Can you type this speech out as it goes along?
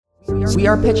We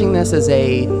are pitching this as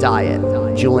a diet,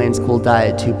 Julian's Cool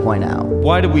Diet 2.0.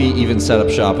 Why do we even set up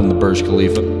shop in the Burj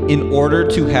Khalifa? In order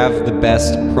to have the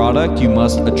best product, you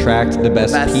must attract the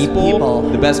best people.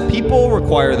 The best people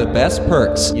require the best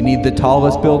perks. You need the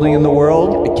tallest building in the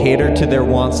world to cater to their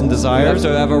wants and desires. You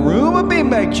have to have a room of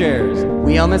beanbag chairs.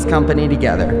 We own this company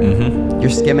together. You're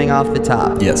skimming off the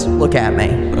top. Yes. Look at me.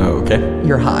 Oh, okay.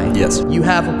 You're high. Yes. You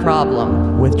have a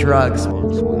problem with drugs.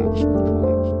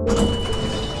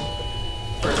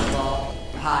 First of all,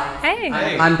 hi.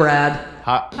 Hey. I'm Brad.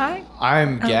 Hi.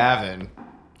 I'm Gavin.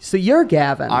 So you're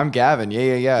Gavin. I'm Gavin.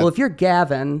 Yeah. Well, if you're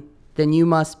Gavin, then you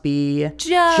must be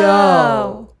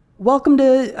Joe. Welcome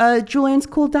to Julian's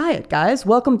Cool Diet, guys.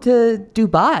 Welcome to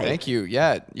Dubai. Thank you.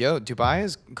 Yeah. Yo, Dubai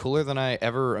is cooler than I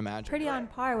ever imagined. Pretty on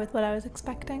par with what I was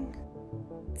expecting.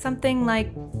 Something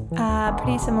like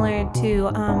pretty similar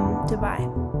to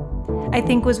Dubai. I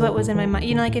think was what was in my mind.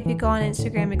 You know, like if you go on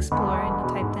Instagram Explore and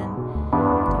you typed in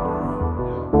Dubai.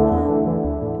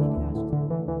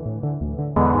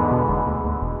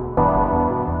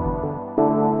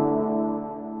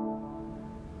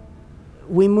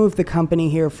 We moved the company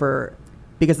here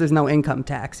because there's no income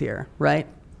tax here, right?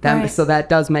 Right. So that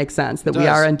does make sense that we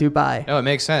are in Dubai. No, it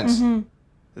makes sense.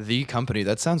 The company,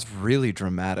 that sounds really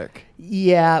dramatic.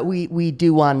 Yeah, we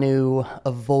do want to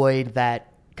avoid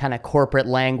that kind of corporate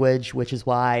language, which is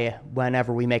why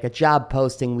whenever we make a job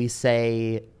posting, we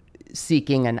say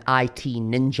seeking an IT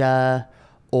ninja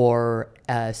or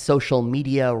a social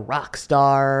media rock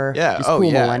star. Yeah, just cool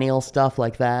yeah. millennial stuff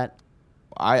like that.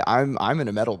 I'm in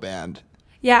a metal band.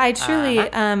 Yeah, I truly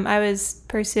I was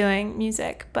pursuing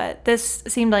music, but this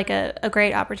seemed like a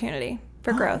great opportunity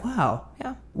for growth. Wow.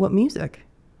 Yeah. What music?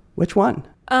 Which one?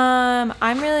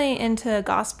 I'm really into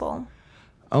gospel.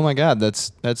 Oh my God,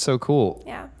 that's so cool.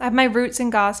 Yeah, I have my roots in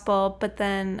gospel, but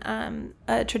then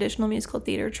a traditional musical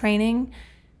theater training.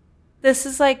 This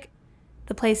is like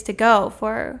the place to go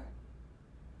for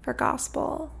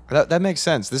gospel. That makes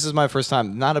sense. This is my first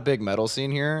time. Not a big metal scene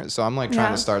here, so I'm like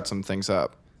trying to start some things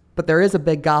up. But there is a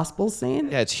big gospel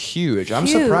scene? Yeah, it's huge. I'm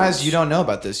Huge. surprised you don't know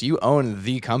about this. You own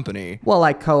the company. Well,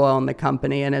 I co-own the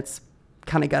company, and it's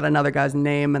kind of got another guy's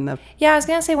name, and Yeah, I was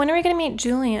gonna say, when are we gonna meet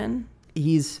Julian?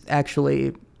 he's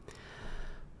actually...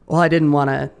 Well, I didn't want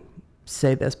to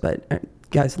say this, but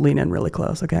guys, lean in really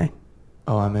close, okay?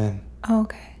 Oh, I'm in. Oh,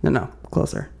 okay. No,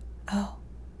 closer. Oh,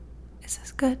 is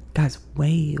this good? Guys,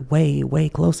 way, way, way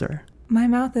closer. My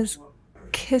mouth is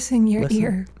kissing your Listen.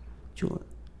 ear.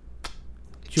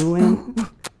 Julian,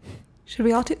 Should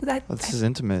we all do that? Oh, this is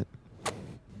intimate.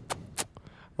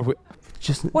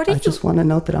 What I just want to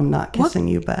note that I'm not kissing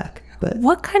you back. But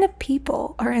What kind of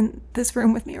people are in this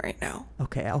room with me right now?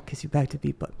 okay, I'll kiss you back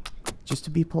just to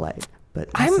be polite. But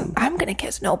I'm listen, gonna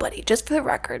kiss nobody, just for the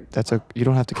record. You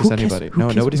don't have to kiss Who kissed- anybody. who No,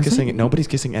 kissed- nobody's was kissing it- Nobody's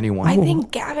kissing anyone. I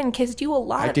think Gavin kissed you a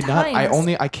lot I of did not. times.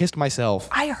 I kissed myself.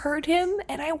 I heard him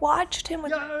and I watched him.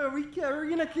 With are we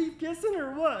gonna keep kissing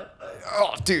or what?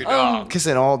 Oh, dude,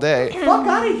 kissing all day. Fuck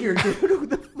out of here, dude. Who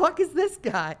the fuck is this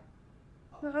guy?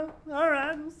 All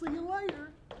right, we'll see you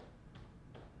later.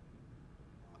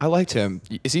 I liked him.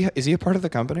 Is he a part of the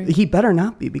company? He better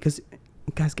not be because,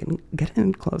 guys, get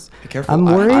in close. Be careful. I'm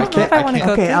worried. I don't know if I want to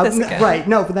go through this again. Right,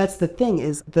 no, but that's the thing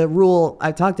is the rule.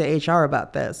 I talked to HR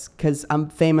about this because I'm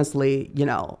famously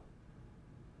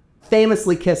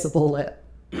kissable lip.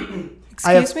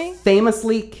 I have Excuse me?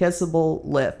 famously kissable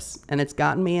lips, and it's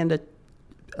gotten me into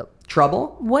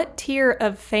trouble. What tier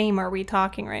of fame are we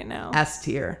talking right now? S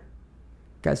tier.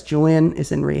 Guys, Julian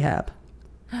is in rehab.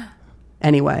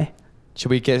 Anyway.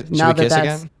 Should we kiss Now that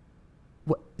again?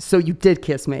 So you did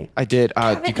kiss me. I did.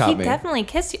 Gavin, You caught he me. definitely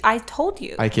kissed you. I told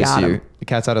you. I kissed Got you. him. The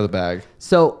cat's out of the bag.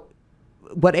 So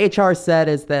what HR said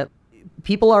is that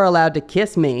people are allowed to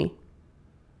kiss me.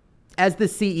 As the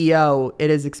CEO, it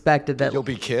is expected that You'll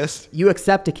be kissed? you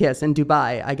accept a kiss in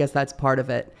Dubai. I guess that's part of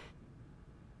it.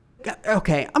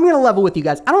 Okay, I'm going to level with you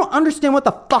guys. I don't understand what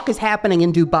the fuck is happening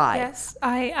in Dubai. Yes,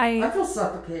 I feel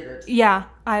suffocated. yeah,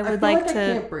 I would feel like like I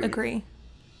can't to breathe. agree.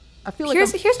 I feel like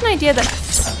Here's an idea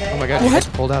that Oh my God, you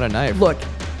just pulled out a knife. Look,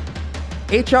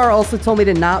 HR also told me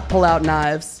to not pull out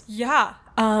knives, yeah.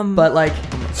 but like...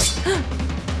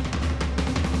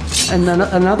 and then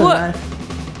another What?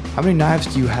 knife. How many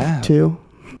knives do you have? 2.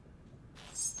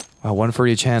 Wow, one for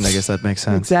each hand. I guess that makes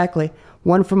sense. Exactly.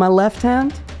 One for my left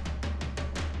hand.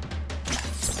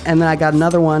 And then I got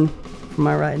another one for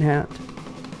my right hand.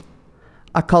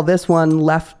 I call this one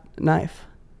left knife.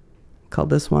 Call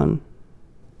this one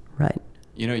right.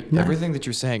 You know, everything that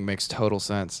you're saying makes total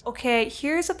sense. Okay,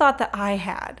 here's a thought that I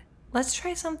had. Let's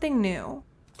try something new.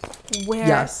 Where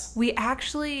Yes. we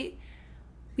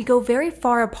go very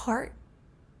far apart.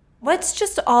 Let's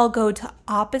just all go to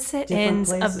opposite Different ends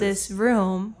places. of this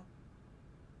room.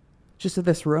 Just to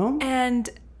this room?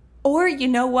 Or you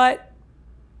know what?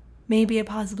 Maybe a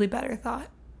possibly better thought.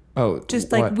 Oh,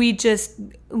 Just like what? we just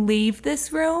leave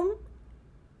this room.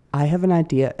 I have an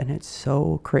idea, and it's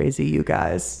so crazy, you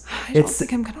guys. I don't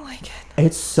think I'm gonna like it.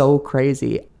 It's so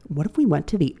crazy. What if we went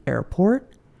to the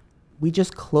airport? We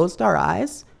just closed our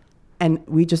eyes, and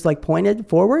we just like pointed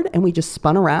forward, and we just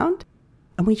spun around,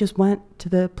 and we just went to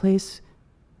the place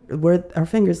where our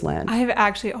fingers land. I've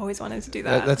actually always wanted to do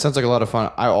that. That sounds like a lot of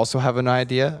fun. I also have an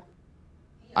idea.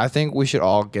 I think we should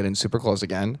all get in super close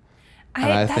again.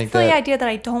 That's think the that- idea that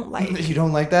I don't like. You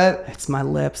don't like that? It's my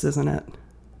lips, isn't it?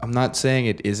 I'm not saying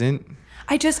it isn't.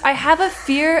 I have a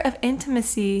fear of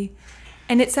intimacy,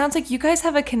 and it sounds like you guys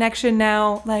have a connection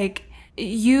now. Like,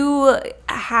 you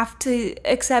have to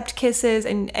accept kisses,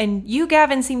 and you,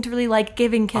 Gavin, seem to really like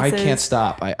giving kisses. I can't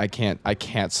stop. I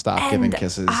can't stop giving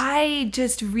kisses. I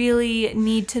just really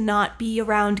need to not be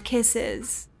around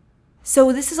kisses.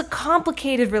 So this is a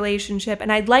complicated relationship,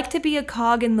 and I'd like to be a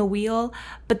cog in the wheel,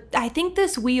 but I think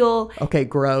this wheel... Okay,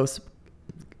 gross.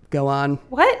 Go on.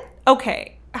 What?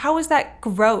 Okay. How is that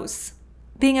gross?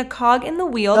 Being a cog in the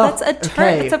wheel, that's a turn.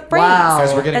 okay. That's a phrase. Wow.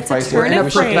 Guys, we're getting That's a feisty. turn in a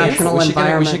of phrase. professional we should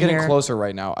environment get in here. closer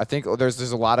right now. I think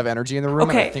there's a lot of energy in the room,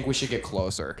 and Okay. I think we should get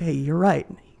closer. Okay, you're right.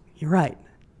 You're right.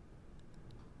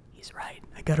 He's right.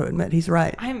 I got to admit, he's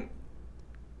right. I'm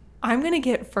gonna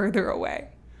get further away.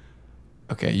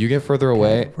 Okay, you get further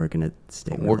away. We're gonna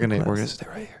stay. We're really gonna close. stay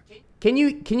right here. Can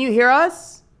you hear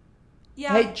us?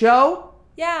 Yeah. Hey, Joe.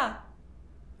 Yeah.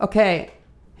 Okay.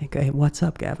 Okay. What's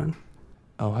up, Gavin?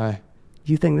 Oh, hi.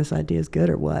 You think this idea is good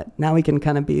or what? Now we can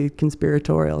kind of be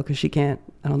conspiratorial because she can't.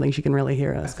 I don't think she can really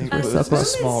hear us. I think 'cause we're we're so so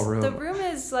close. small room. The room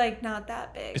is like not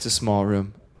that big. It's a small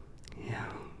room. Yeah.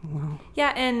 Well,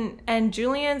 Yeah, and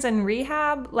Julian's in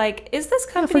rehab. Like, is this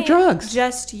company drugs.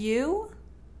 just you?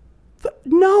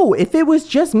 no, if it was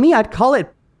just me, I'd call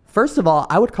it. First of all,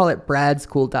 I would call it Brad's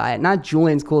cool diet, not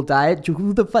Julian's cool diet.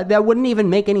 Who the fuck? That wouldn't even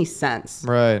make any sense.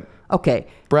 Right. Okay.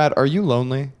 Brad, are you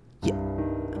lonely? Oh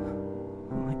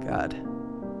my god.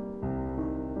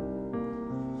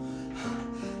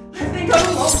 I think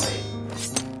I'm lonely.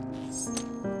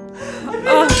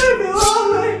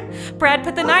 Brad,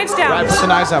 put the knives down. Brad, put the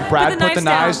knives down. Brad, put the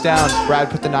knives down. down. Brad,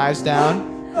 put the knives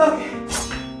down. Okay.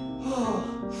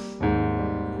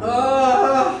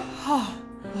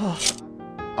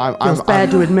 Feels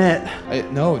bad to admit.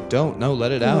 No, don't. No,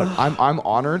 let it out. I'm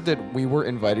honored that we were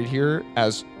invited here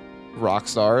as rock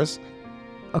stars.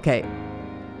 Okay,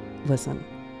 listen.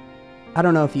 I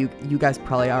don't know if you guys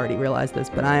probably already realized this,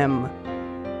 but I am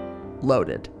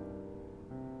loaded.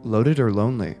 Loaded or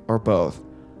lonely or both?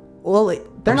 Well, they're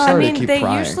I'm not. sorry I to mean, keep they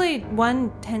prying. usually,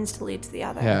 one tends to lead to the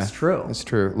other. Yeah, That's true. That's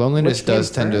true. Loneliness Which came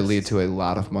does tend to first? lead to a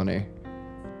lot of money.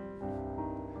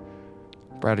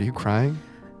 Brad, are you crying?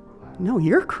 No,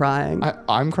 you're crying.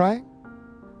 I'm crying?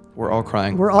 We're all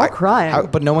crying. We're all crying.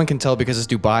 But no one can tell because it's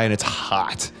Dubai and it's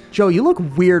hot. Joe, you look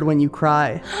weird when you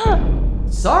cry.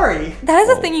 Sorry. That is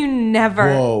a thing you never,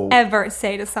 Whoa. ever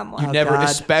say to someone. Oh, Never, God.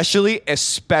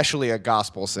 especially a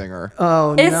gospel singer.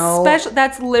 Oh no. Especially,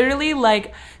 that's literally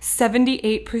like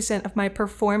 78% of my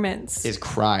performance. Is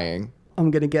crying. I'm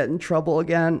gonna get in trouble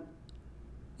again.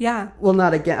 Yeah. Well,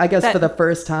 not again. I guess That- for the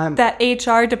first time. That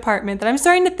HR department that I'm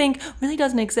starting to think really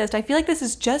doesn't exist. I feel like this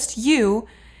is just you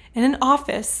in an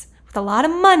office with a lot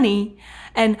of money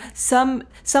and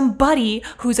somebody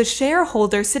who's a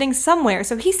shareholder sitting somewhere,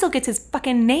 so he still gets his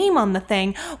fucking name on the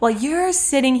thing while you're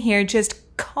sitting here just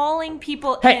calling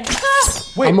people Hey. in.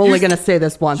 Wait, I'm only gonna say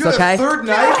this once, okay? third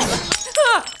night?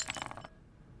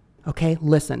 Okay,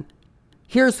 listen.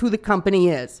 Here's who the company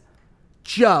is.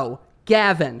 Joe,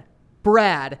 Gavin,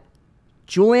 Brad.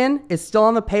 Julian is still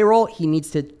on the payroll. He needs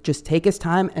to just take his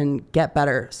time and get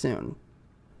better soon.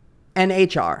 And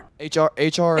HR.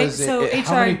 HR is So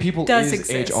how many HR people does is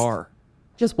exist. HR?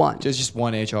 Just one. Just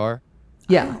one HR.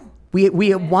 Yeah. We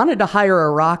wanted to hire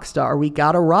a rock star. We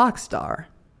got a rock star.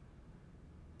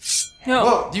 No.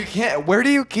 Whoa, you can't. Where do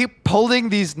you keep pulling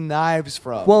these knives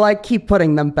from? Well, I keep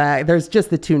putting them back. There's just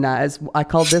the two knives. I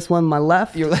called this one my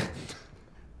left. You're like,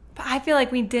 But I feel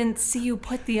like we didn't see you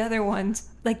put the other ones,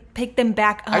 like pick them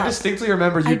back up. I distinctly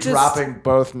remember you I just- dropping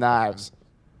both knives.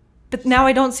 But now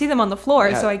I don't see them on the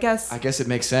floor, so I guess. I guess it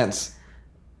makes sense.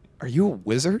 Are you a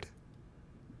wizard?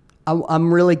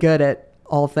 I'm really good at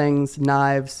all things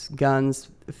knives, guns,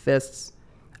 fists.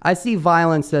 I see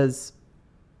violence as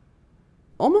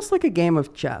almost like a game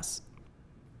of chess.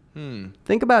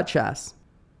 Think about chess.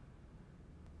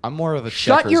 I'm more of a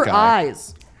Shut checkers your guy.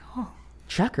 eyes.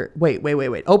 Checker. Wait.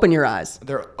 Open your eyes.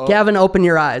 They're Gavin, open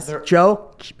your eyes.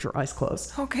 Joe, keep your eyes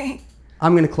closed. Okay.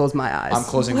 I'm going to close my eyes. I'm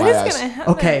closing What my is eyes. gonna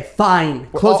happen? Okay, fine.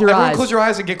 Close your Everyone eyes. close your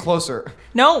eyes and get closer.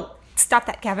 No, stop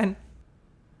that, Gavin.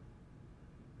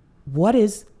 What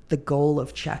is the goal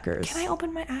of Checkers? Can I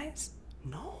open my eyes?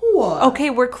 No. Okay,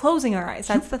 we're closing our eyes.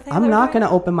 That's the thing. I'm that not we're going doing.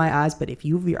 to open my eyes, but if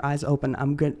you have your eyes open,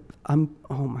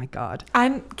 oh my God.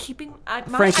 I'm keeping.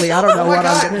 Frankly, I don't know what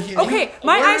I'm going to do. Okay,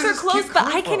 my Where eyes does are this closed, keep but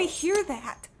coming I can from? hear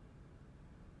that.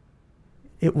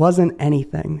 It wasn't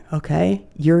anything, okay?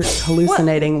 You're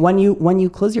hallucinating. When you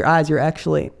close your eyes, you're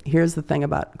actually, here's the thing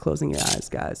about closing your eyes,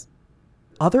 guys.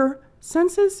 Other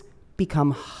senses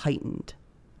become heightened.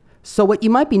 So what you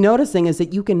might be noticing is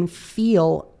that you can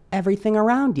feel everything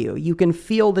around you. You can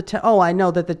feel I know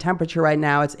that the temperature right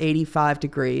now, it's 85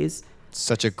 degrees.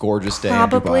 Such a gorgeous day.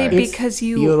 Probably in Dubai. It's because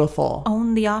you beautiful.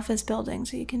 own the office building,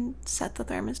 so you can set the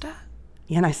thermostat.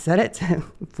 And I set it to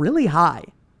really high.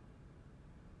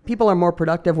 People are more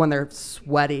productive when they're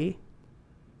sweaty.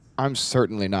 I'm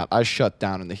certainly not. I shut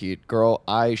down in the heat. Girl,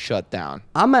 I shut down.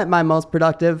 I'm at my most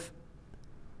productive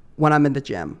when I'm in the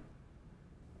gym.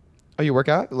 Oh, you work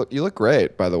out? You look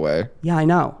great, by the way. Yeah, I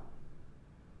know.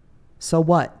 So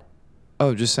what?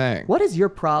 Oh, just saying. What is your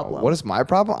problem? What is my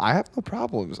problem? I have no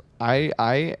problems. I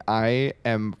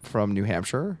am from New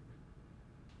Hampshire,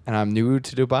 and I'm new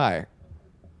to Dubai.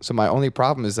 So my only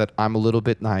problem is that I'm a little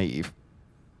bit naive.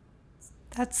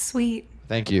 That's sweet,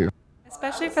 Thank you.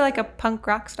 especially for like a punk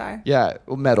rock star. Yeah,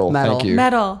 metal. Metal. Thank you.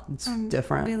 Metal. It's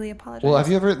different. Really apologize. Well, have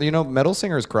you ever, metal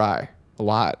singers cry a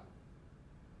lot.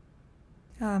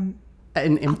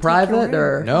 In private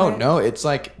or? No, it's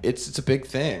like, it's a big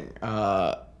thing.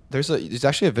 There's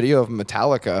actually a video of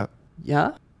Metallica.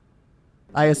 Yeah.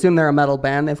 I assume they're a metal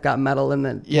band. They've got metal in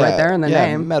right there in the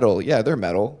name. Metal. Yeah, they're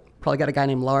metal. Probably got a guy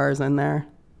named Lars in there.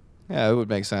 Yeah, it would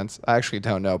make sense. I actually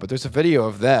don't know, but there's a video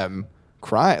of them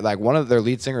crying. Like one of their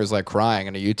lead singers like crying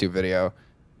in a YouTube video.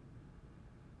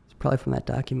 It's probably from that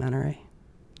documentary.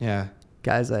 Yeah.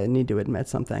 Guys, I need to admit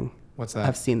something. What's that?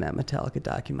 I've seen that Metallica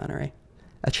documentary.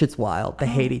 That shit's wild. They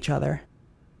hate each other.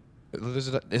 Is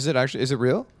it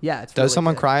real? Yeah, it's Does really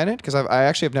someone good. cry in it? Because I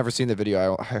actually have never seen the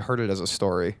video. I heard it as a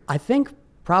story. I think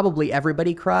probably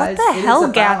everybody cries. What the It is hell,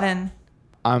 about- Gavin?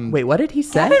 Wait, what did he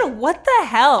say? Gavin, what the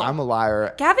hell? I'm a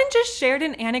liar. Gavin just shared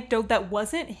an anecdote that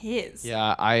wasn't his.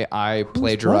 Yeah, I was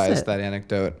plagiarized it? that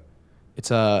anecdote.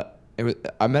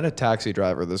 I met a taxi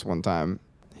driver this one time.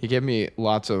 He gave me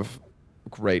lots of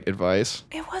great advice.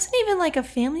 It wasn't even like a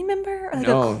family member or like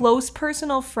No. a close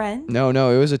personal friend. No,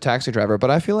 it was a taxi driver,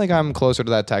 but I feel like I'm closer to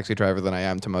that taxi driver than I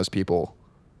am to most people.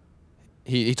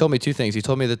 He told me two things. He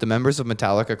told me that the members of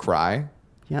Metallica cry,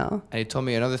 Yeah. and he told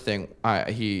me another thing.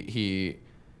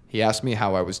 He asked me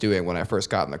how I was doing when I first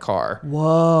got in the car.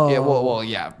 Whoa. Yeah, well,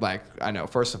 yeah. Like, I know.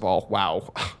 First of all,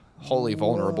 wow, wholly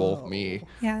vulnerable me.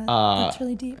 Yeah, that's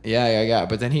really deep. Yeah.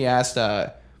 But then he asked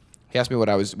me what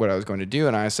I was going to do,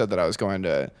 and I said that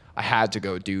I had to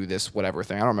go do this whatever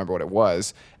thing. I don't remember what it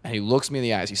was. And he looks me in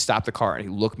the eyes. He stopped the car and he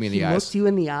looked me in the He eyes. looked you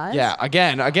in the eyes? Yeah,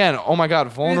 again. Oh my God,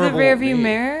 Through vulnerable. the rearview me.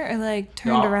 mirror or like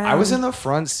turned No, around? I was in the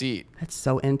front seat. That's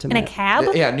so intimate. in a cab?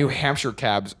 Yeah, New Hampshire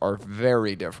cabs are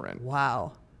very different.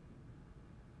 Wow.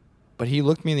 But he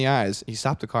looked me in the eyes. He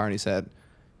stopped the car and he said,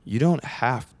 "You don't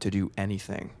have to do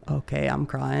anything." Okay, I'm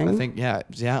crying. I think, yeah.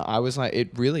 I was like,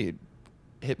 it really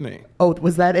hit me. Oh,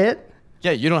 was that it?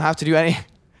 Yeah, you don't have to do any.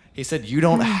 He said, "You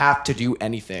don't have to do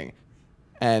anything."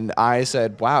 And I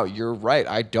said, "Wow, you're right.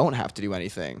 I don't have to do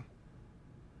anything."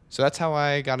 So that's how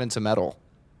I got into metal.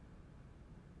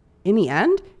 In the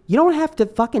end, you don't have to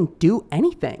fucking do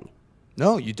anything.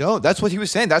 No, you don't. That's what he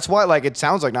was saying. That's why, like, it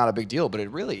sounds like not a big deal, but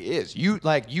it really is.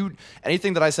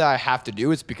 Anything that I say I have to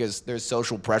do, it's because there's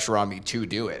social pressure on me to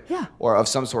do it. Yeah. Or of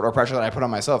some sort of pressure that I put on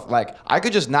myself. Like, I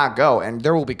could just not go, and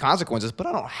there will be consequences, but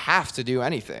I don't have to do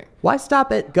anything. Why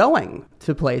stop at going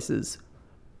to places?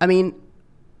 I mean,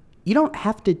 you don't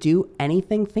have to do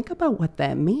anything. Think about what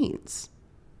that means.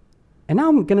 And now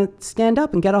I'm going to stand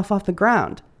up and get off the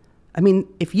ground. I mean,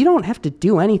 if you don't have to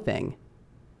do anything,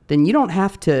 then you don't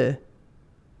have to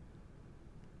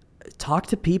talk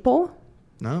to people.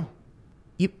 No.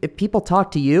 If people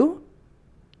talk to you,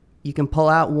 you can pull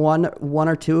out one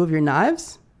or two of your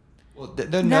knives. Well,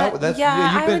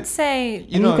 I would say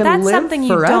you can that's live something you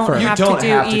forever. don't You have don't to do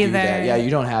have to do either. that. Yeah, you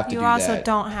don't have to You do also that.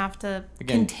 don't have to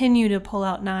Again- continue to pull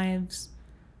out knives.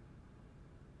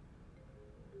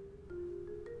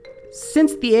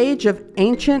 Since the age of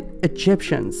ancient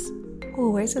Egyptians,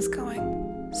 Ooh, where's this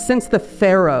going? since the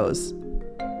pharaohs,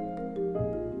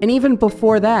 and even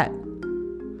before that,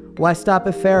 why stop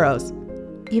at pharaohs?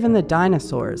 Even the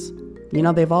dinosaurs,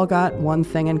 they've all got one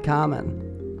thing in common.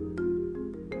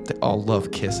 They all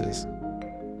love kisses.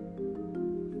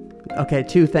 Okay,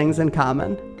 2 things in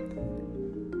common.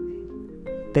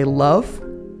 They love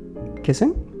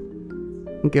kissing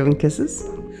and giving kisses.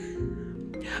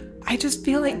 I just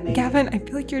feel like, Gavin, I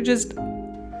feel like you're just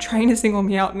trying to single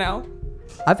me out now.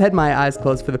 I've had my eyes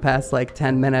closed for the past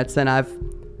 10 minutes, and I've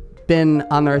been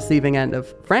on the receiving end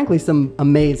of, frankly, some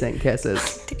amazing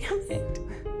kisses. Damn it.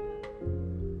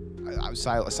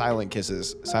 Silent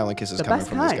kisses coming best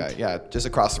from kind. this guy. Yeah, just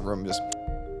across the room, just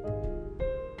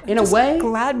In a way,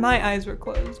 Glad my eyes were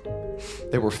closed.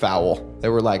 they were foul. They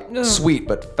were sweet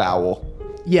but foul.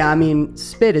 yeah, I mean,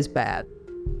 spit is bad.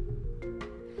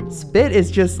 Spit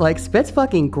is just spit's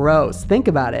fucking gross. Think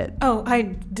about it. Oh,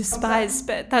 I despise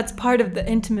spit. That's part of the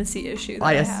intimacy issue that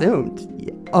I have.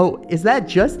 assumed. Oh, is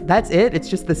that's it? It's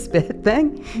just the spit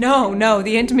thing? No,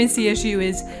 the intimacy issue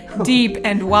is deep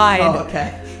and wide. Oh,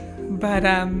 okay. But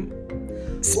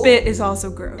spit is also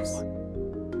gross.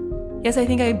 Yes, I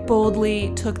think I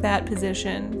boldly took that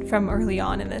position from early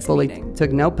on in this Fully meeting.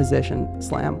 took no position,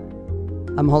 Slam.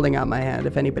 I'm holding out my hand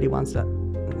if anybody wants to.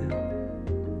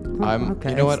 Okay.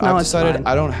 You know what? No, I've it's decided fine.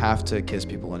 I don't have to kiss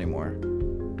people anymore.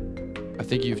 I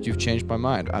think you've changed my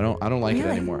mind. I don't like it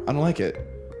Really? anymore. I don't like it.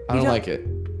 I You don't don't- like it.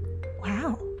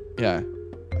 Wow. Yeah.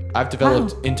 I've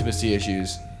developed intimacy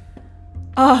issues.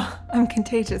 Oh, I'm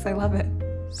contagious. I love it.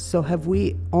 So have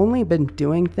we only been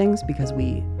doing things because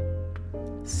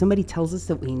somebody tells us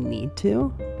that we need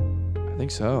to? I think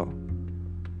so.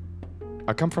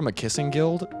 I come from a kissing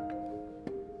guild.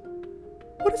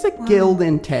 What does a guild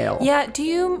entail? Yeah, do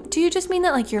you just mean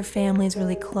that your family's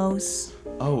really close?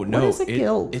 Oh no, is a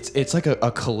guild? It's like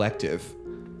a collective.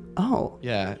 Oh,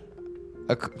 Yeah.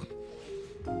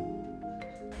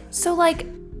 So like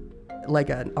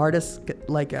an artist,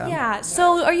 yeah,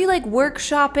 so are you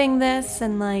workshopping this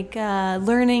and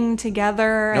learning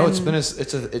together? No, and it's been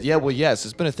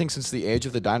a thing since the age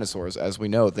of the dinosaurs. As we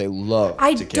know, they love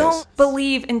I to kiss. don't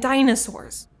believe in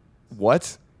dinosaurs.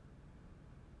 What?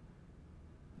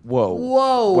 Whoa.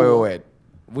 Whoa. Wait.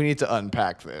 We need to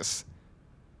unpack this.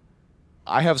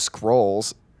 I have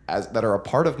scrolls that are a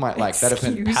part of my that have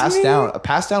been Excuse me?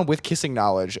 passed down with kissing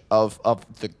knowledge of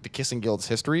the kissing guild's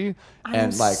history.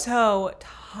 I'm so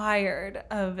tired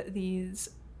of these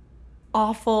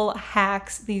awful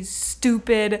hacks, these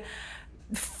stupid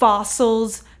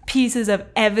fossils, pieces of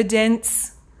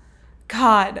evidence.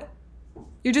 God,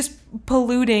 you're just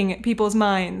polluting people's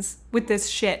minds with this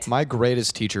shit. My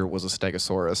greatest teacher was a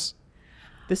stegosaurus.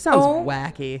 This sounds Oh.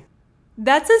 wacky.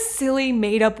 That's a silly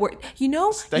made-up word.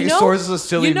 Stegosaurus is a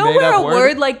silly You know where made-up a word?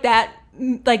 word like that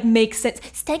makes sense?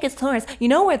 Stegosaurus. You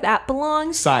know where that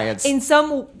belongs? Science. In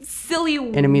some silly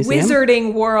In a museum?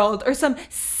 wizarding world or some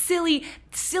silly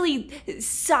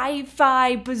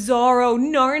sci-fi bizarro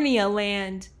Narnia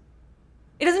land.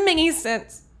 It doesn't make any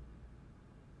sense.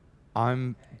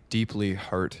 I'm deeply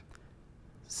hurt.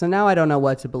 So now I don't know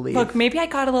what to believe. Look, maybe I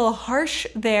got a little harsh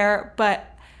there, but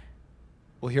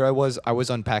Well, here I was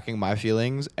unpacking my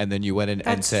feelings, and then you went in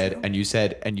and That's said, true. and you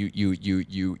said, and you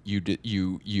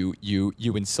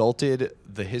insulted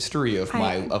the history of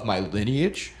my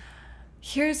lineage.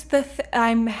 here's the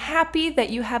I'm happy that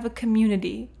you have a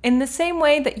community. In the same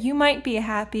way that you might be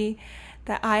happy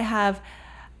that I have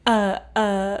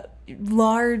a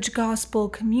large gospel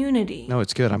community. No,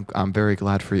 it's good. I'm very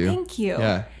glad for you. Thank you.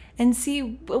 Yeah. And see,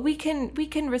 we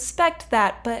can respect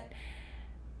that, but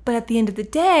at the end of the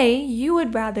day, you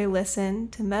would rather listen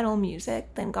to metal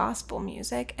music than gospel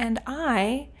music, and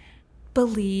I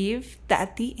believe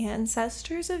that the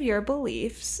ancestors of your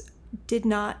beliefs did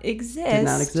not exist. Did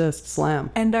not exist.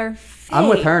 Slam. And are fake. I'm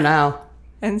with her now.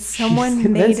 And someone She's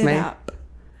made convinced it me. up.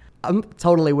 I'm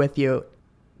totally with you.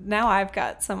 Now I've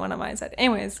got someone on my side.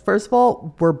 Anyways, First of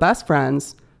all, we're best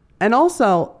friends. And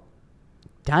also,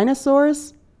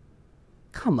 dinosaurs?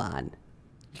 Come on.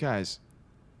 You guys,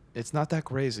 it's not that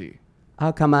crazy.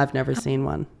 How come I've never seen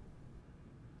one?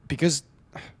 Because,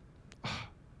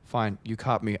 fine, you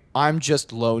caught me. I'm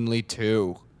just lonely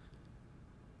too.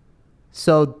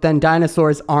 So then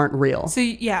dinosaurs aren't real. so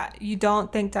yeah, you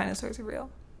don't think dinosaurs are real.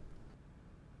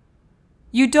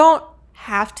 You don't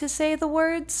have to say the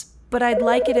words, but I'd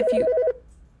like it if you...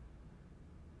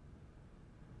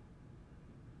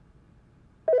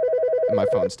 My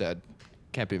phone's dead.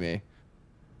 Can't be me.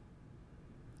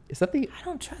 Is that the... I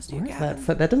don't trust you, Where's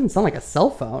Gavin. that doesn't sound like a cell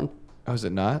phone. Oh, is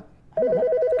it not?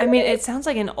 I mean, it sounds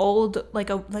like an old, like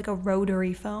a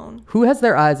rotary phone. Who has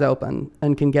their eyes open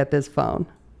and can get this phone?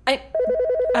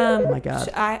 Oh my God.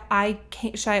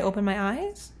 Should I open my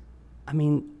eyes? I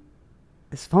mean,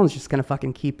 this phone's just gonna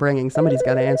fucking keep ringing. Somebody's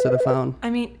gotta answer the phone. I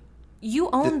mean,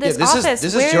 You own this office.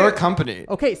 This is your company.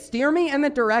 Okay, steer me in the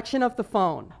direction of the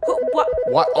phone.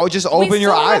 What? Oh, just open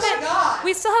your eyes.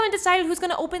 We still haven't decided who's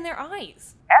going to open their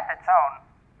eyes. At the tone,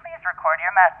 please record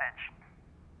your message.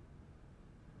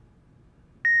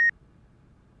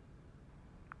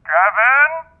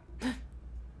 Gavin?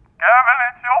 Gavin,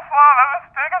 it's your father, the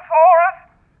Stegosaurus.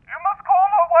 You must call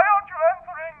her. Why aren't you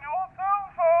answering your cell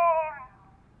phone?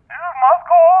 You must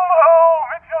call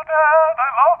home. It's your dad. I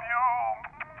love you.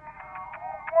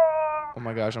 Oh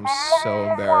my gosh, I'm so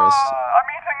embarrassed. I'm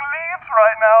eating leaves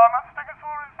right now. I'm a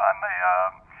Stegosaurus, and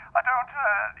I don't,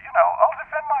 I'll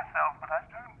defend myself, but I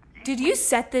don't. Did you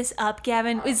set this up,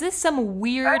 Gavin? Is this some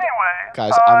weird... Anyway,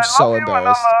 Guys, I'm so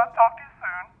embarrassed. I'll talk to you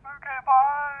soon. Okay,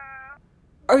 bye.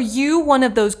 Are you one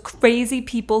of those crazy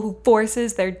people who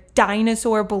forces their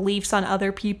dinosaur beliefs on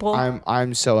other people?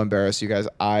 I'm so embarrassed, you guys.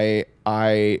 I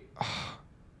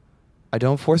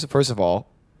don't force it. First of all,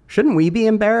 shouldn't we be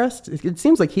embarrassed? It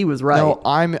seems like he was right. No,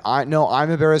 I'm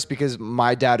embarrassed because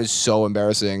my dad is so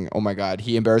embarrassing. Oh my God,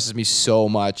 he embarrasses me so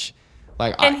much.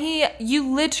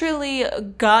 You literally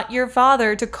got your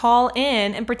father to call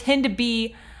in and pretend to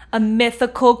be a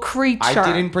mythical creature. I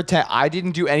didn't pretend. I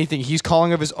didn't do anything. He's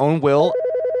calling of his own will.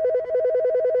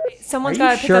 Someone's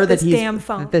got to pick up this damn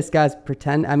phone. That this guy's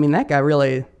pretend. I mean, that guy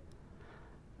really.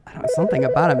 I don't know, something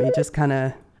about him. He just kind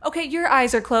of. Okay, your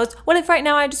eyes are closed. What if right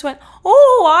now I just went,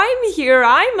 "Oh, I'm here.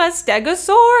 I'm a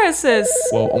Stegosaurus."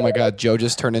 Whoa! Oh my God! Joe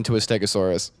just turned into a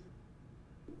Stegosaurus.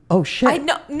 Oh shit!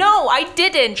 No, I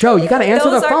didn't. Joe, you gotta answer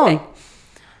the phone.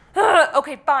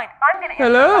 Okay, fine. I'm gonna answer.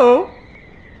 Hello.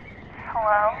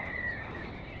 Hello?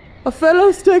 A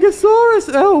fellow Stegosaurus.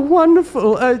 Oh,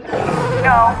 wonderful.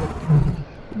 No.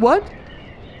 What?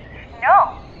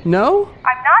 No. No?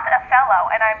 I'm not a fellow,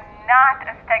 and I'm not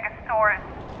a Stegosaurus.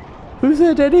 Who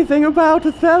said anything about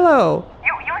Othello?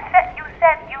 You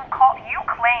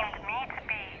claimed me to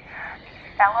be a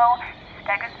fellow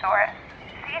Stegosaurus.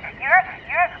 See, you're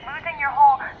losing your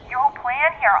whole plan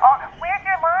here. Oh, where's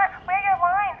your line? Where are your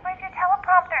lines? Where's your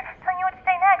teleprompter telling you what to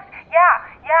say next?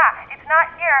 Yeah, it's not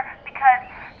here because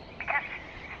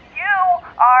you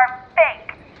are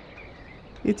fake.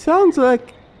 It sounds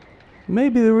like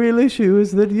maybe the real issue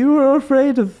is that you are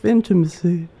afraid of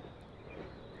intimacy.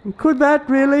 Could that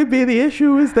really be the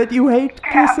issue, is that you hate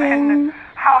kissing?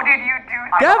 How did you do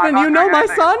that? Gavin, you know my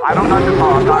son? I don't know your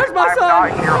mom. Where's my son? I'm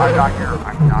not here.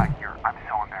 I'm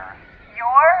so embarrassed.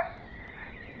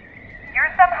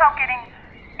 You're somehow getting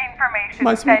information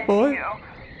My sweet fed boy. to you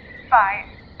by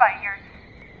your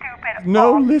stupid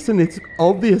No, mom. listen, it's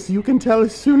obvious. You can tell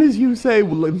as soon as you say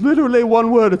literally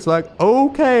one word, it's like,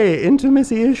 okay,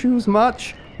 intimacy issues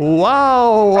much?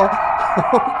 Wow.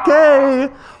 Okay.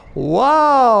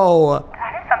 Wow.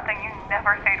 That is something you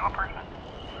never say to a person.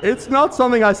 It's not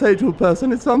something I say to a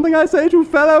person, it's something I say to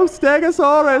fellow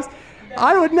Stegosaurus.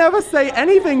 I would never say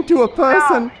anything to a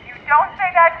person. No, you don't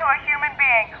say that to a human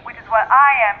being, which is what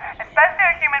I am, especially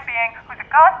a human being who's a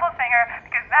gospel singer,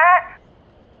 because that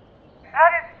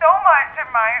is so much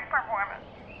of my performance.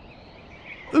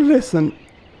 Listen,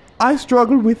 I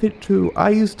struggled with it too.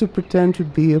 I used to pretend to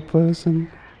be a person.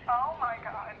 Oh my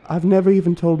God. I've never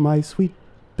even told my sweet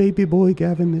baby boy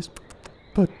Gavin this,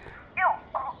 but... Ew.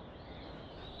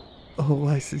 Oh,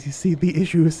 I see. You see, the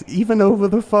issue is even over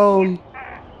the phone.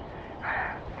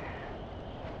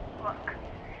 Look,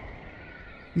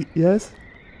 Yes?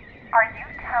 are you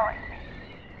telling me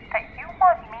that you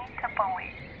want me to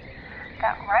believe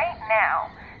that right now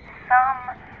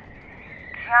some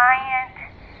giant,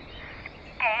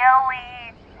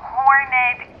 scaly,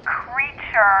 horned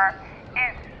creature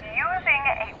is using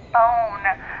a phone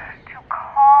to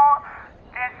call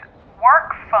this work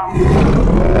phone?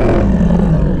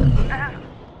 This is an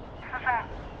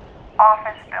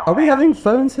office building. Are we having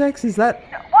phone sex? Is that...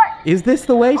 What? Is this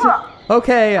the way to...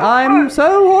 Okay, I'm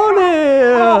so horny!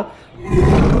 Don't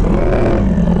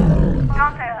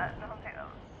say that. Don't say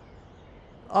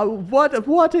that.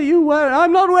 What are you wearing?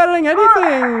 I'm not wearing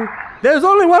anything! There's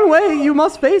only one way. You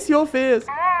must face your fears.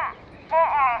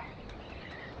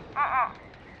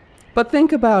 But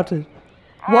think about it.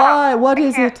 Why? What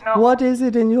is it? No. What is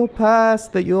it in your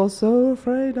past that you're so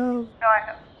afraid of? No, I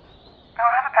don't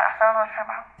have a pass. I don't know what you're talking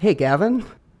about. Hey, Gavin.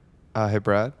 Hey,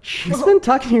 Brad. She's been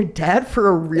talking to your dad for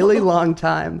a really long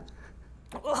time.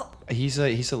 He's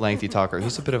a lengthy talker.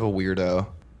 He's a bit of a weirdo.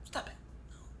 Stop it.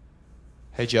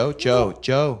 Hey, Joe. Joe.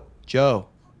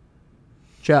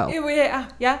 Yeah?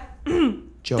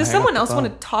 Joe, Does hang someone up else the want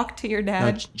phone. to talk to your No,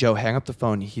 dad? Joe, hang up the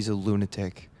phone. He's a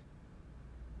lunatic.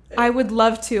 I would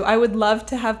love to. I would love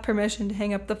to have permission to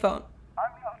hang up the phone. I'm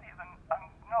not even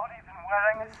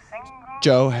wearing a single...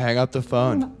 Joe, hang up the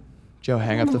phone. Joe,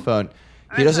 hang up the phone.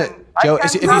 He doesn't. Listen, Joe, I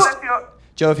if can he's promise you.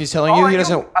 Joe, if he's telling you he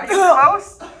doesn't. Are you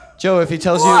close? Joe, if he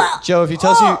tells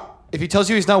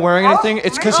you he's not wearing anything,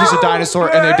 it's because he's a dinosaur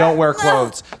and they don't wear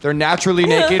clothes. They're naturally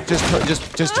naked. Just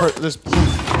turn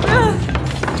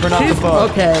off the phone.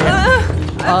 Okay.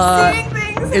 I'm seeing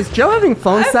things. Is Joe having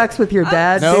phone sex with your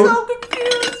dad? No. dude? So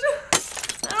confused.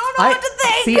 I don't know what to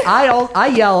think. See, I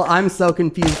yell, I'm so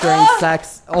confused during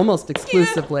sex almost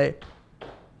exclusively.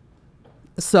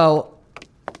 So,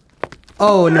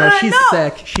 oh no, she's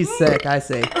sick. She's sick. I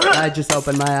see. I just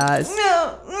opened my eyes.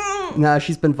 No,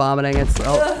 she's been vomiting. It's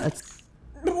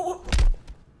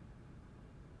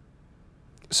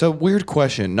So weird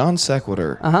question, non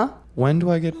sequitur. When do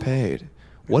I get paid?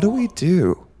 What do we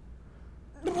do?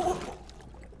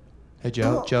 Hey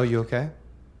Joe, you okay?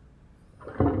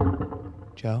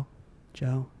 Joe?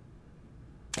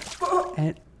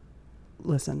 And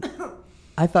listen,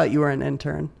 I thought you were an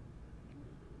intern.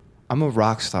 I'm a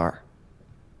rock star.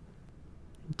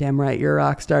 Damn right, you're a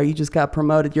rock star. You just got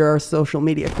promoted. You're our social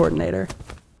media coordinator.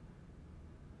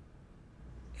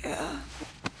 Yeah.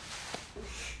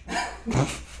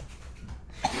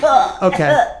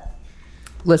 Okay.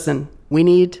 Listen, we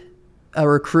need a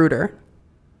recruiter.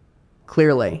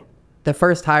 Clearly. The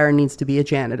first hire needs to be a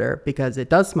janitor because it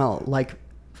does smell like...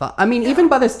 I mean, even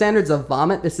by the standards of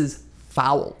vomit, this is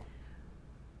foul.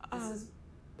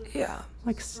 Yeah.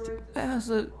 Like, I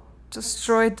also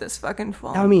destroyed this fucking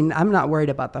phone. I mean, I'm not worried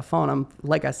about the phone.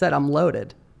 Like I said, I'm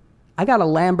loaded. I got a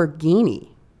Lamborghini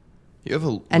You have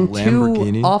a and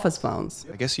Lamborghini? 2 office phones.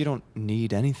 I guess you don't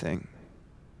need anything.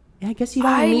 Yeah, I guess you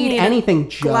don't I need anything,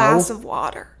 Joe. Glass of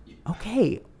water.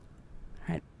 Okay.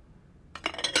 All right.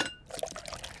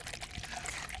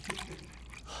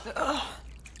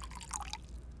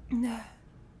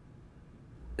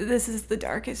 This is the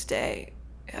darkest day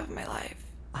of my life.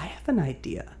 I have an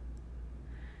idea.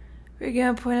 We're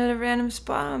gonna point at a random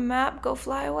spot on a map, go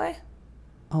fly away?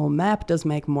 Oh, map does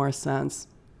make more sense.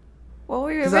 What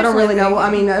were you Because I don't really know. I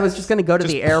mean, I was just going to go to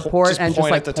Just the airport just and just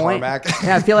point like at the point. tarmac.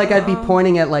 Yeah, I feel like I'd be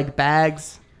pointing at like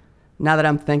bags now that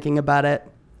I'm thinking about it.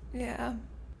 Yeah.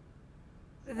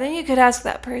 But then you could ask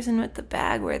that person with the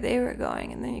bag where they were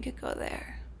going, and then you could go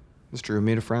there. It's true.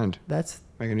 Meet a friend. That's,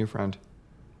 Make a new friend.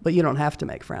 but you don't have to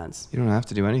make friends. You don't have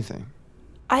to do anything.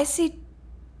 I see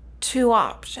 2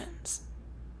 options.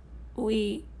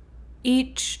 We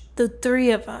each, the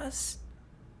 3 of us,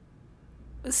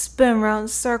 spin around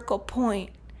Circle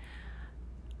Point,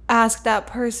 ask that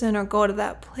person, or go to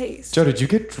that place. Joe, did you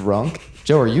get drunk?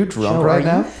 Joe, are you drunk Joe, right are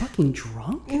now? you fucking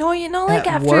drunk? No, like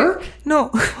At after work? No.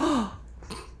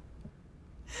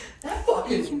 That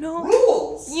fucking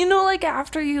rules. Like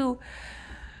after you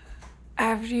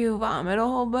vomit a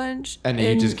whole bunch And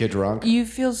you just get drunk? You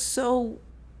feel so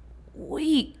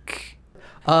weak.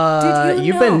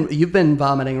 You've been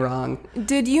vomiting wrong.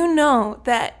 Did you know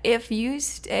that if you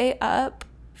stay up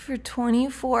for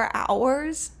 24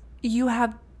 hours, you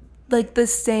have like the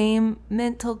same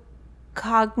mental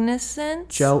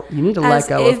cognizance? Joe, you need to let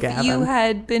go of Gavin. As if you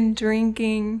had been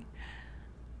drinking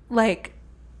like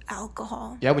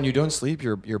alcohol. Yeah, when you don't sleep,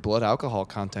 your blood alcohol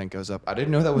content goes up. I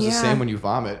didn't know that was the same when you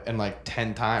vomit, and like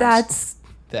 10 times. That's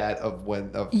that of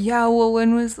when of. Yeah, well,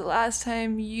 when was the last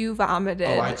time you vomited?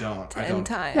 Oh, I don't. 10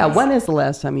 times. Yeah, when is the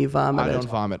last time you vomited? I don't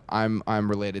vomit. I'm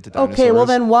related to dinosaurs. Okay, well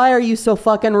then why are you so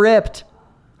fucking ripped?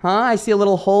 Huh? I see a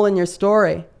little hole in your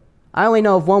story. I only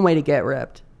know of one way to get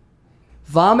ripped.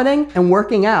 Vomiting and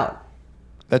working out.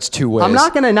 That's 2 ways. I'm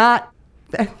not gonna not...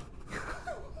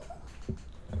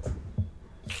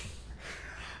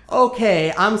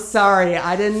 Okay, I'm sorry.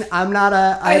 I'm not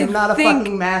a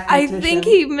fucking mathematician. I think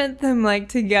he meant them like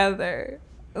together.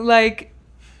 Like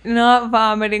not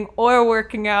vomiting or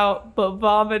working out, but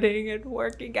vomiting and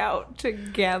working out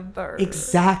together.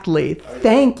 Exactly.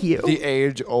 Thank you. The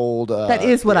age-old. That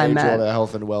is what I meant. Age-old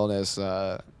health and wellness.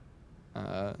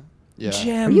 Yeah.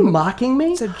 Gym. Are you mocking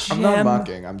me? It's a gym. I'm not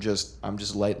mocking. I'm just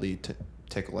lightly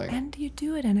tickling. And you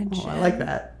do it in a gym. Oh, I like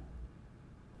that.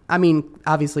 I mean,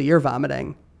 obviously you're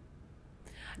vomiting.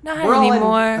 Not We're all in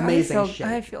anymore. amazing shape.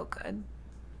 I feel good.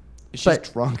 She's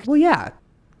drunk. Well, yeah.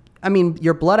 I mean,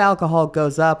 your blood alcohol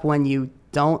goes up when you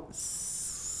don't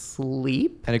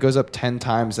sleep And it goes up 10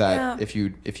 times that Yeah. if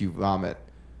you vomit.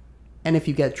 and if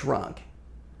you get drunk,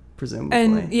 presumably.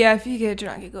 And yeah, if you get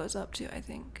drunk, it goes up too, I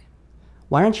think.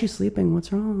 Why aren't you sleeping?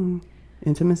 What's wrong?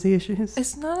 Intimacy issues?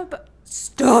 It's not about.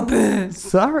 Stop it!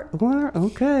 Sorry. What?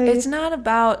 Okay. It's not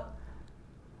about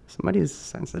Somebody's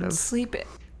sensitive. sleeping.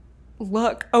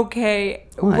 Look, okay,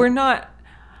 What? we're not.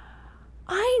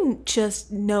 I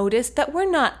just noticed that we're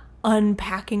not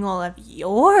unpacking all of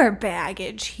your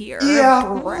baggage here.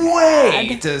 Brad.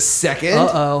 Wait a second.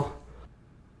 Uh-oh.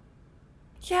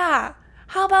 Yeah.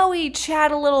 How about we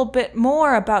chat a little bit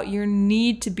more about your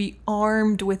need to be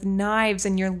armed with knives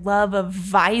and your love of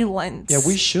violence? Yeah,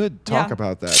 we should talk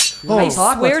about that. I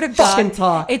swear to God,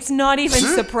 talk. it's not even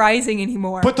surprising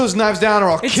anymore. Put those knives down or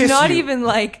I'll It's kiss you. not even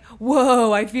like,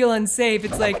 whoa, I feel unsafe.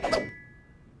 It's like,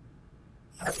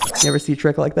 You ever see a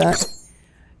trick like that?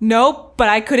 nope, but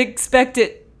I could expect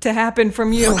it to happen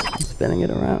from you. Spinning it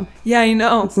around. Yeah, I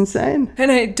know. It's insane.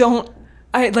 And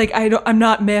I'm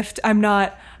not miffed. I'm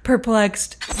not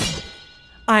perplexed.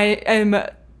 I am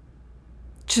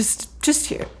just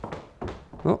here.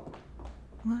 Oh.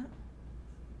 What?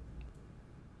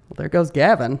 Well, there goes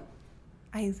Gavin.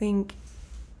 I think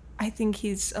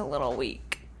he's a little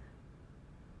weak.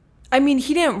 I mean,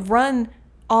 he didn't run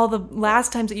all the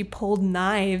last times that you pulled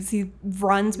knives. He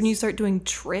runs when you start doing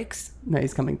tricks. No,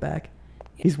 he's coming back.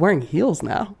 He's wearing heels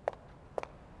now.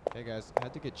 Hey guys, I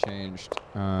had to get changed.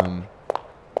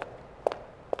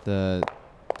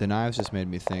 The knives just made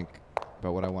me think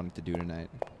about what I wanted to do tonight.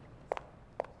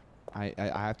 I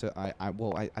have to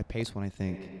I pace when I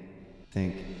think.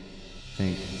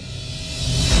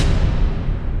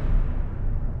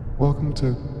 Welcome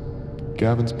to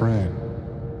Gavin's brain.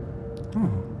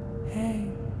 Hey.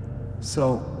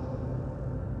 So,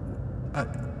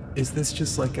 is this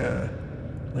just like an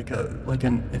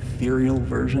ethereal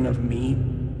version of me,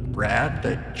 Brad,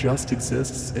 that just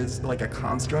exists as like a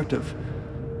construct of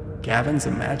Gavin's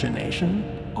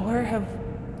imagination? Or have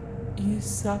you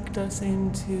sucked us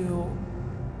into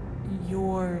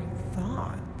your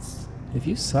thoughts? Have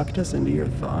you sucked us into your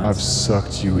I've thoughts?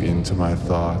 sucked you into my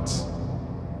thoughts.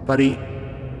 Buddy,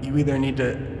 you either need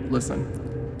to listen.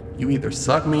 You either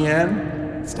suck me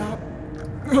in. Stop.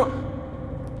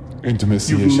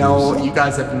 Intimacy issues. You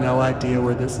guys have no idea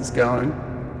where this is going.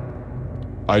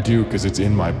 I do, because it's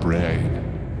in my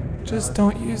brain. Just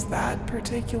don't use that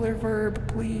particular verb,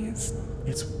 please.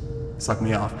 It's suck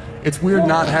me off. It's weird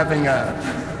not having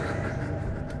a.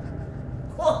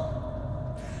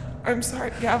 I'm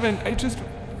sorry, Gavin. I just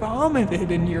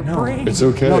vomited in your brain. It's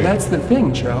okay. No, that's the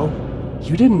thing, Joe.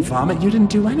 You didn't vomit. You didn't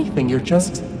do anything.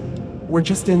 We're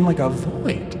just in like a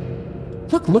void.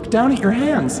 Look down at your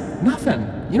hands. Nothing.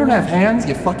 You don't have hands,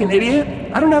 you fucking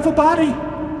idiot. I don't have a body.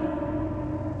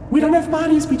 We don't have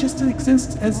bodies. We just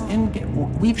exist as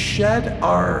in. We've shed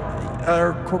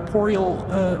our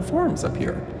corporeal forms up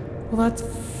here. Well, that's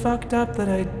fucked up that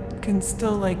I can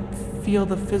still, feel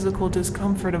the physical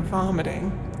discomfort of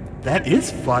vomiting. That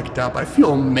is fucked up. I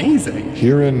feel amazing.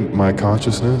 Here in my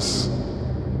consciousness,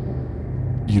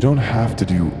 you don't have to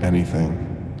do anything.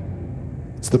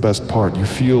 It's the best part. You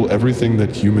feel everything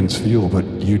that humans feel, but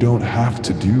you don't have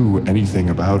to do anything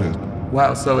about it.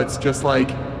 Wow, so it's just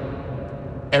like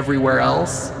everywhere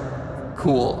else?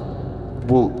 Cool.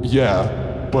 Well,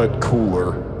 yeah, but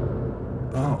cooler.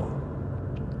 Oh.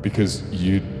 Because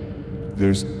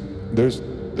there's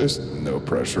no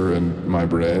pressure in my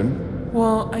brain.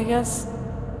 Well, I guess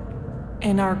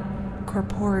in our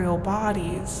corporeal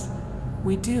bodies,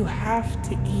 we do have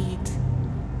to eat,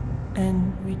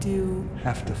 and we do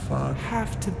Have to fuck.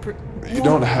 have to You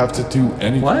don't have to do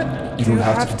anything. What? You don't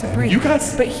have to do breathe. You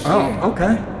guys. But here, Oh,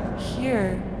 okay.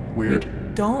 here, Weird. we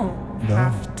don't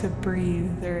have to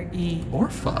breathe or eat. Or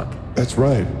fuck. That's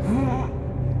right.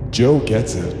 Joe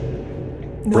gets it.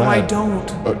 No, Brad. I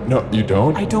don't. No, you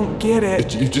don't? I don't get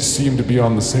it. You just seem to be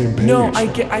on the same page. No,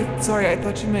 sorry, I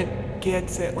thought you meant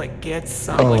gets it, like gets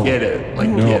something. Oh. Get it.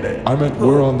 No, Get it. I meant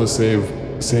we're on the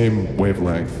same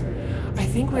wavelength. I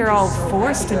think we're all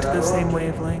forced into the same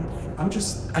wavelength.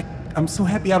 I'm so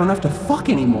happy I don't have to fuck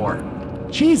anymore.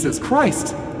 Jesus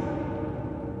Christ.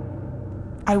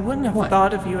 I wouldn't have What?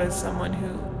 thought of you as someone who.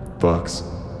 Bucks.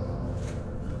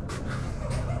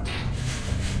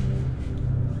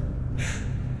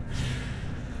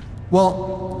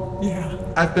 Well, Yeah.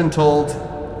 I've been told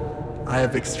I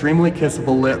have extremely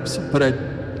kissable lips, but a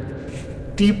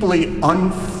deeply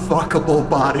unfuckable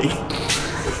body.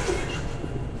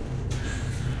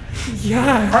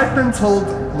 Yeah. I've been told,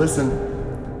 listen,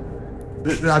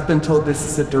 I've been told this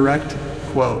is a direct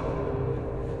quote.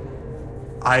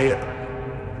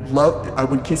 I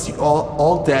would kiss you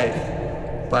all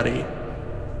day, buddy.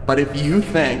 But if you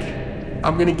think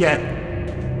I'm gonna get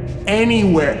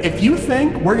anywhere, if you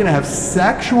think we're gonna have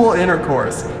sexual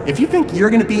intercourse, if you think you're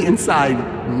gonna be inside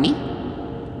me,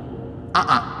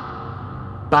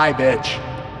 bye, bitch.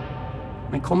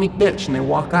 And they call me bitch and they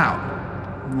walk out.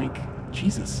 I'm like,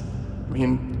 Jesus. I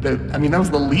mean, that was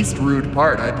the least rude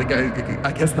part.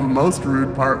 I guess the most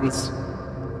rude part was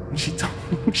when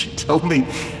she told me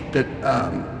that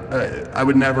I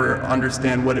would never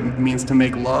understand what it means to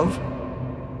make love.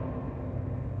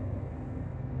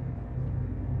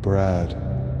 Brad.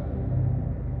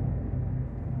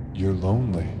 you're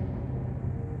lonely.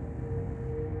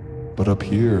 But up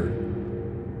here,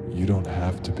 you don't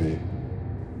have to be.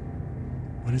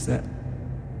 What is that?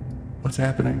 What's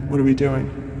happening? What are we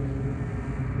doing?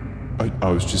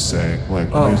 I was just saying, like,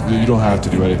 you don't have to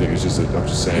do anything. It's just that I'm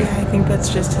just saying. Yeah, I think that's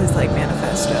just his like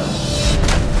manifesto.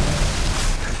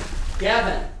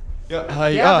 Gavin. Yeah,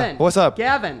 hi. Gavin. What's up?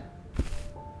 Gavin.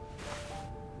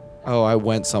 Oh, I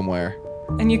went somewhere.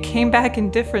 And you came back in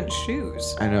different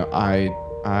shoes. I know.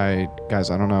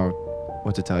 Guys, I don't know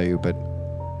what to tell you, but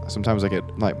sometimes I get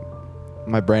like,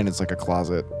 my brain is like a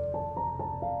closet.